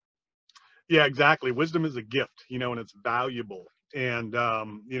Yeah, exactly. Wisdom is a gift, and it's valuable. And,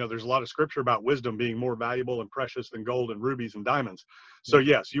 there's a lot of scripture about wisdom being more valuable and precious than gold and rubies and diamonds. So,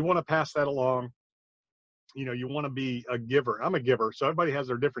 Yeah. yes, you want to pass that along. You want to be a giver. I'm a giver. So, everybody has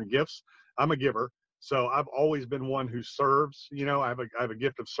their different gifts. I'm a giver. So, I've always been one who serves. I have a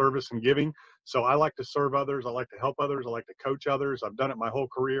gift of service and giving. So, I like to serve others. I like to help others. I like to coach others. I've done it my whole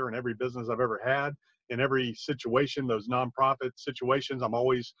career in every business I've ever had, in every situation, those nonprofit situations. I'm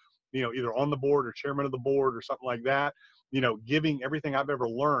always, either on the board or chairman of the board or something like that, giving everything I've ever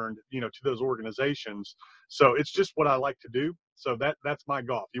learned, to those organizations. So it's just what I like to do. So that's my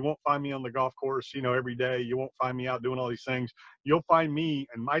golf. You won't find me on the golf course, every day. You won't find me out doing all these things. You'll find me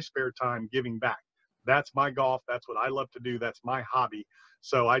in my spare time giving back. That's my golf. That's what I love to do. That's my hobby.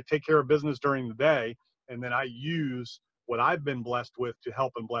 So I take care of business during the day, and then I use what I've been blessed with to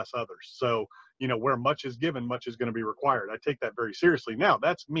help and bless others. So, where much is given, much is going to be required. I take that very seriously. Now,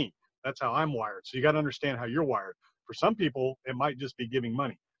 that's me. That's how I'm wired. So you got to understand how you're wired. For some people, it might just be giving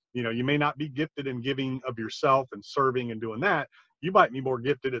money. You may not be gifted in giving of yourself and serving and doing that. You might be more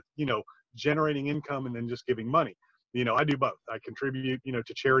gifted at, generating income and then just giving money. I do both. I contribute,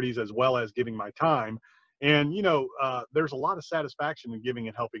 to charities as well as giving my time. And, there's a lot of satisfaction in giving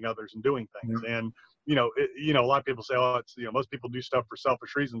and helping others and doing things. Yeah. And, a lot of people say, oh, it's, most people do stuff for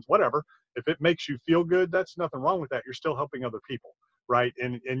selfish reasons, whatever. If it makes you feel good, that's nothing wrong with that. You're still helping other people. Right.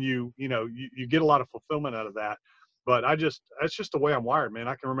 And you get a lot of fulfillment out of that. But that's just the way I'm wired, man.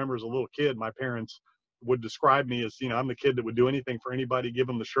 I can remember as a little kid, my parents would describe me as, I'm the kid that would do anything for anybody, give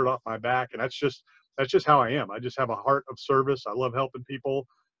them the shirt off my back. And that's just how I am. I just have a heart of service. I love helping people.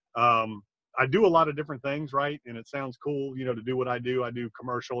 Um, I do a lot of different things, right? And it sounds cool, to do what I do. I do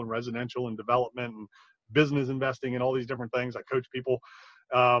commercial and residential and development and business investing and all these different things. I coach people.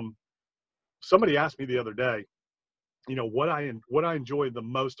 Um, Somebody asked me the other day, what I enjoy the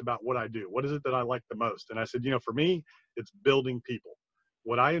most about what I do. What is it that I like the most? And I said, for me, it's building people.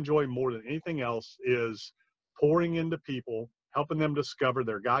 What I enjoy more than anything else is pouring into people, helping them discover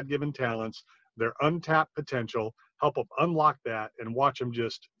their God-given talents, their untapped potential, help them unlock that and watch them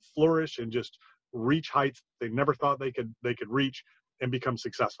just flourish and just reach heights they never thought they could reach and become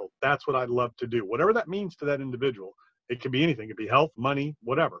successful. That's what I love to do. Whatever that means to that individual. It could be anything. It could be health, money,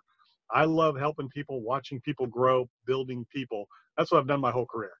 whatever. I love helping people, watching people grow, building people. That's what I've done my whole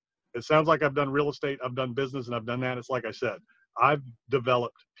career. It sounds like I've done real estate, I've done business, and I've done that. It's like I said, I've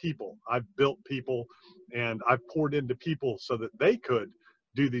developed people, I've built people, and I've poured into people so that they could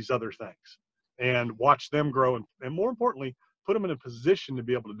do these other things and watch them grow. And more importantly, put them in a position to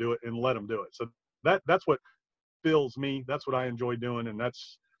be able to do it and let them do it. So that's what fills me. That's what I enjoy doing. And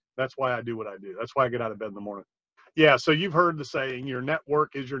that's why I do what I do. That's why I get out of bed in the morning. Yeah, so you've heard the saying, your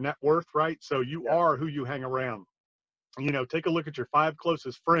network is your net worth, right? So you Yeah. are who you hang around. Take a look at your 5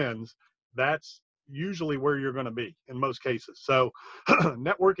 closest friends. That's usually where you're going to be in most cases. So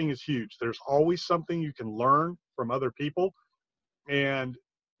networking is huge. There's always something you can learn from other people. And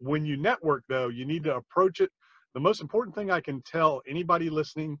when you network, though, you need to approach it. The most important thing I can tell anybody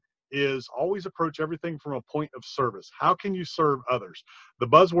listening is always approach everything from a point of service. How can you serve others? The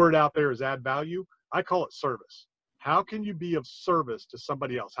buzzword out there is add value. I call it service. How can you be of service to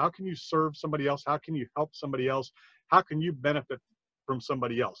somebody else? How can you serve somebody else? How can you help somebody else? How can you benefit from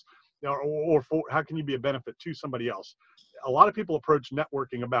somebody else? How can you be a benefit to somebody else? A lot of people approach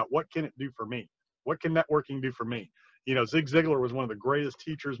networking about what can it do for me? What can networking do for me? Zig Ziglar was one of the greatest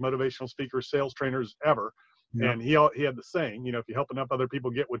teachers, motivational speakers, sales trainers ever. Yeah. And he had the saying, if you help enough other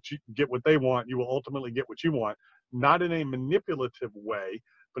people get what they want, you will ultimately get what you want, not in a manipulative way,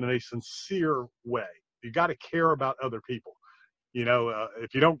 but in a sincere way. You got to care about other people.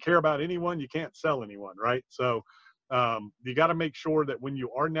 If you don't care about anyone, you can't sell anyone, right? So you got to make sure that when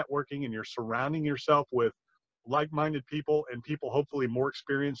you are networking and you're surrounding yourself with like-minded people and people hopefully more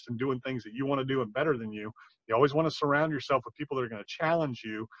experienced in doing things that you want to do and better than you. You always want to surround yourself with people that are going to challenge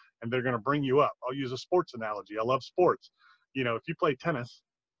you and they're going to bring you up. I'll use a sports analogy. I love sports. If you play tennis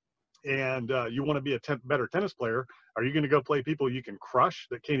and you want to be a better tennis player, are you going to go play people you can crush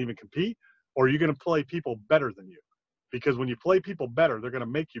that can't even compete, or are you going to play people better than you? Because when you play people better, they're going to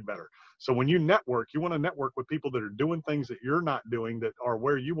make you better. So when you network, you want to network with people that are doing things that you're not doing, that are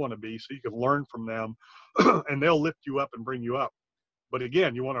where you want to be, so you can learn from them and they'll lift you up and bring you up. But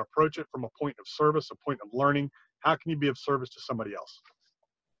again, you want to approach it from a point of service, a point of learning. How can you be of service to somebody else?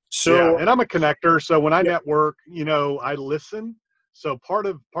 Yeah, So and I'm a connector, so when I yeah, network, I listen. So part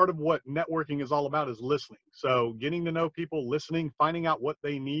of what networking is all about is listening. So getting to know people, listening, finding out what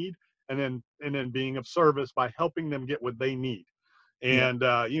they need, and then being of service by helping them get what they need. yeah, And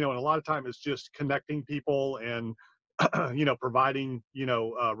and a lot of time it's just connecting people and providing,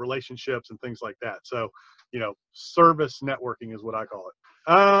 relationships and things like that. So, service networking is what I call it.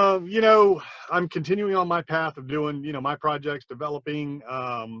 I'm continuing on my path of doing, my projects, developing,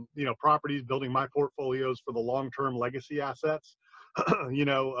 properties, building my portfolios for the long-term legacy assets,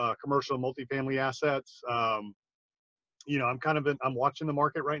 commercial multifamily assets. I'm watching the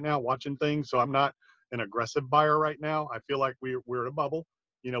market right now, watching things. So I'm not an aggressive buyer right now. I feel like we're in a bubble.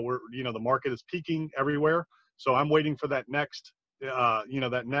 The market is peaking everywhere. So I'm waiting for that next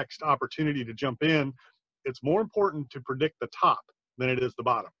opportunity to jump in. It's more important to predict the top than it is the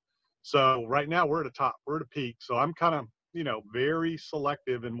bottom. So right now we're at a top, we're at a peak. So I'm kind of, very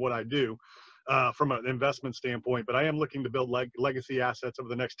selective in what I do from an investment standpoint, but I am looking to build legacy assets over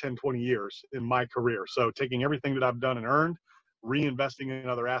the next 10, 20 years in my career. So taking everything that I've done and earned, reinvesting in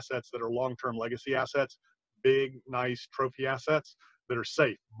other assets that are long-term legacy assets, big, nice trophy assets that are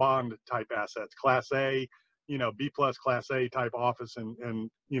safe, bond type assets, class A, B plus class A type office and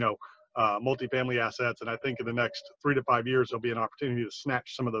multifamily assets. And I think in the next 3 to 5 years, there'll be an opportunity to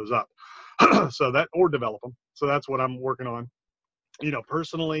snatch some of those up. Or develop them. So that's what I'm working on.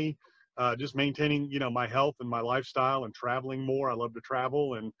 Personally, just maintaining, my health and my lifestyle and traveling more. I love to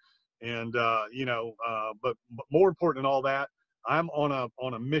travel but more important than all that, I'm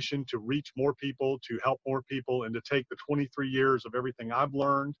on a mission to reach more people, to help more people, and to take the 23 years of everything I've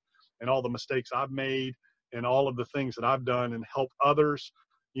learned and all the mistakes I've made and all of the things that I've done and help others,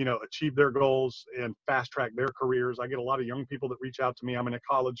 achieve their goals and fast track their careers. I get a lot of young people that reach out to me. I'm in a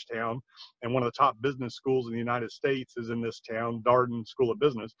college town, and one of the top business schools in the United States is in this town, Darden School of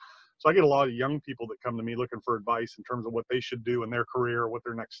Business. So I get a lot of young people that come to me looking for advice in terms of what they should do in their career, what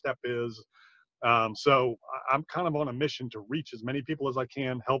their next step is. I'm kind of on a mission to reach as many people as I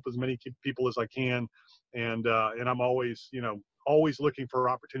can, help as many people as I can, and I'm always, always looking for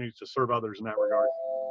opportunities to serve others in that regard.